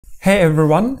Hey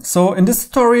everyone, so in this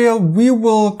tutorial we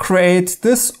will create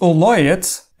this Oloid.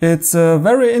 It's a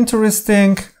very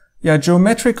interesting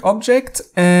geometric object,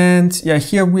 and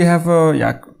here we have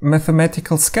a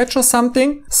mathematical sketch or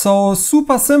something. So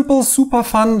super simple, super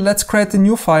fun. Let's create a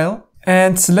new file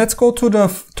and let's go to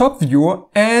the top view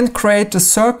and create a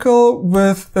circle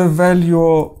with a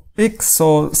value x,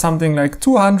 so something like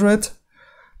 200,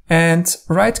 and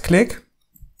right click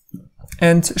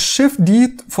and Shift D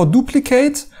for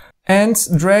duplicate, and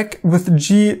drag with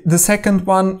G the second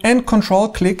one and Control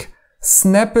click,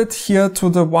 snap it here to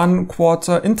the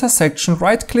 1/4 intersection,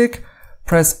 right click,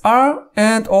 press R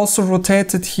and also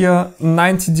rotate it here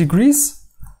 90 degrees.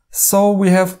 So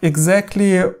we have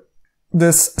exactly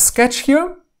this sketch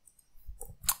here.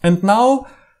 And now,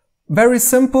 very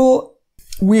simple,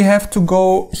 we have to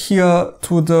go here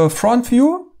to the front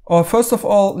view, or first of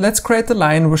all, let's create a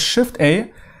line with Shift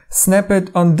A. Snap it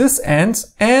on this end,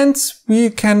 and we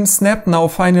can snap now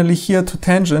finally here to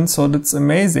tangent, so that's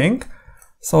amazing.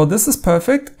 So this is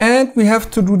perfect, and we have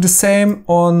to do the same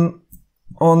on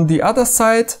the other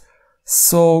side.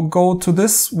 So go to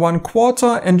this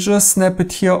 1/4 and just snap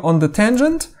it here on the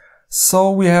tangent.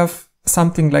 So we have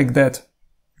something like that.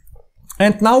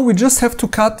 And now we just have to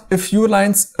cut a few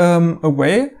lines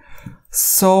away.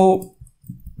 So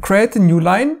create a new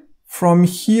line from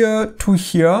here to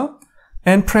here,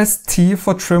 and press T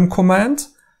for trim command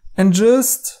and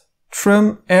just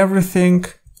trim everything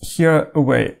here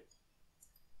away.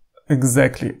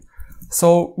 Exactly.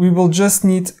 So we will just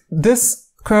need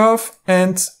this curve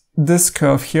and this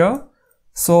curve here.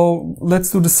 So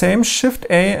let's do the same, Shift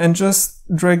A and just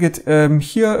drag it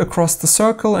here across the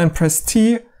circle and press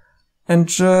T and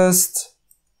just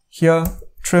here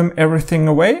trim everything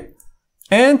away.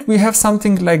 And we have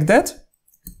something like that.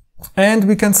 And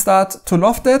we can start to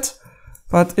loft that.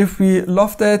 But if we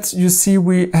loft that, you see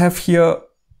we have here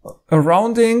a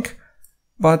rounding,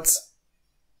 but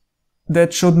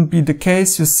that shouldn't be the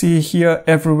case. You see here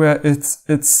everywhere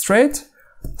it's straight.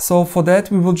 So for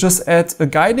that we will just add a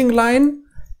guiding line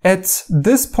at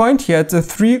this point here, at the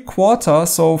 3/4,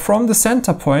 so from the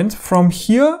center point, from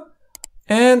here,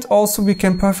 and also we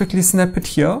can perfectly snap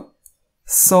it here.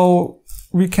 So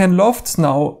we can loft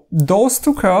now those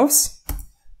two curves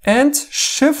and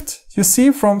shift. You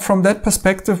see, from that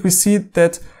perspective, we see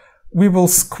that we will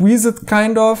squeeze it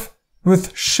kind of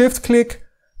with Shift click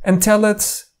and tell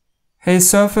it, hey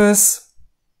surface,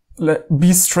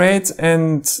 be straight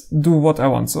and do what I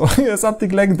want. So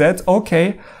something like that.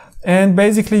 Okay. And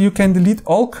basically you can delete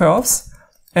all curves.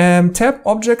 Tap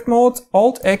object mode,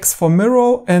 Alt X for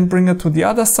mirror and bring it to the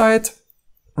other side.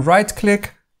 Right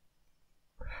click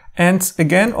and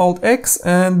again Alt X,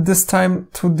 and this time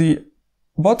to the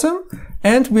bottom.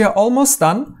 And we are almost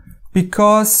done,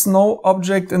 because no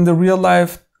object in the real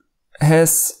life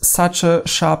has such a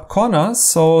sharp corner.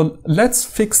 So let's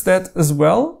fix that as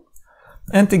well.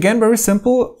 And again, very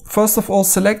simple. First of all,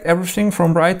 select everything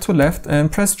from right to left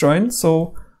and press join.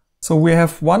 So we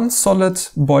have one solid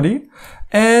body.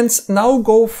 And now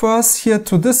go first here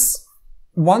to this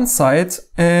one side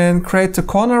and create a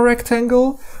corner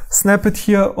rectangle. Snap it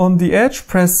here on the edge,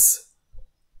 press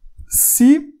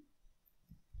C.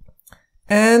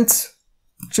 And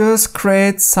just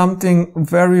create something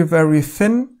very, very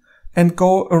thin and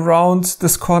go around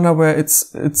this corner where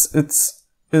it's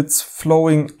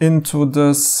flowing into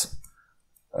this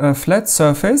flat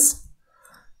surface.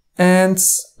 And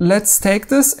let's take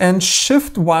this and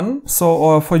Shift 1. So,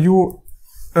 or for you,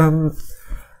 and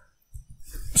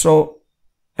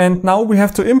now we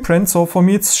have to imprint. So for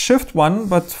me it's Shift 1,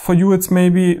 but for you it's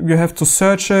maybe you have to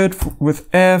search it with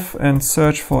F and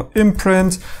search for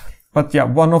imprint. But yeah,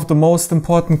 one of the most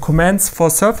important commands for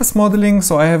surface modeling.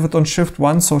 So I have it on Shift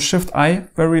 1, so Shift I,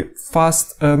 very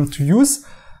fast to use.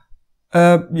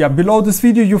 Below this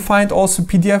video you find also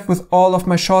PDF with all of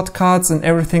my shortcuts and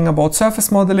everything about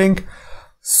surface modeling.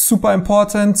 Super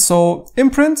important. So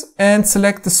imprint and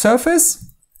select the surface.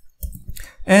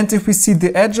 And if we see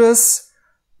the edges,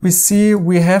 we see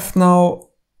we have now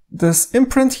this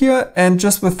imprint here, and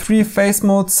just with 3 face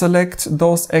mode, select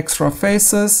those extra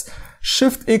faces.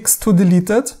 Shift X to delete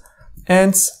it.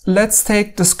 And let's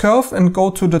take this curve and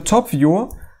go to the top view.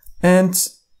 And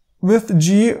with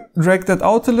G, drag that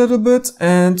out a little bit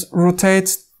and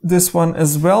rotate this one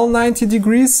as well 90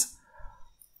 degrees.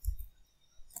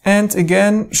 And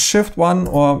again, Shift 1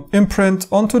 or imprint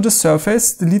onto the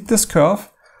surface, delete this curve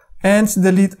and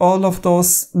delete all of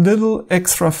those little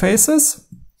extra faces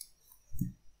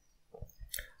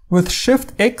with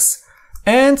Shift X.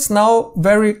 And now,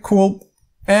 very cool.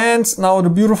 And now the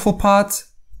beautiful part,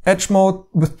 edge mode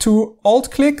with 2,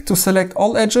 Alt click to select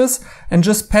all edges and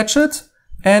just patch it.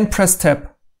 and press tab.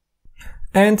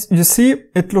 And you see,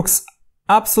 it looks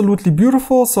absolutely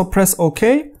beautiful. So press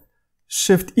OK,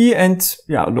 Shift E, and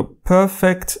yeah, look,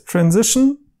 perfect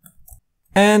transition.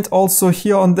 And also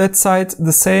here on that side,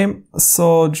 the same.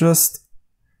 So just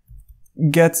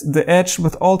get the edge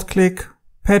with Alt click,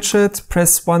 patch it,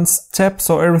 press once tab,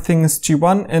 so everything is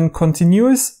G1 and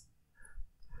continuous.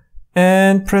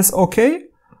 And press OK.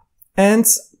 And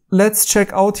let's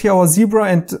check out here our zebra.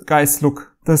 And guys,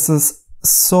 look, this is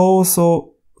so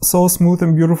smooth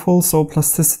and beautiful. So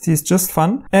plasticity is just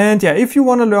fun. And yeah, if you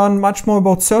want to learn much more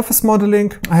about surface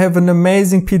modeling, I have an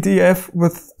amazing PDF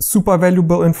with super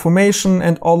valuable information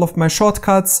and all of my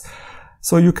shortcuts.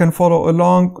 So you can follow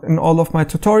along in all of my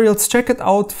tutorials. Check it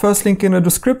out. First link in the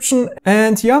description.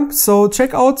 And yeah, so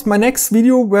check out my next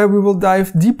video where we will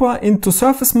dive deeper into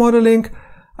surface modeling.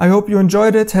 I hope you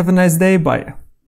enjoyed it. Have a nice day. Bye.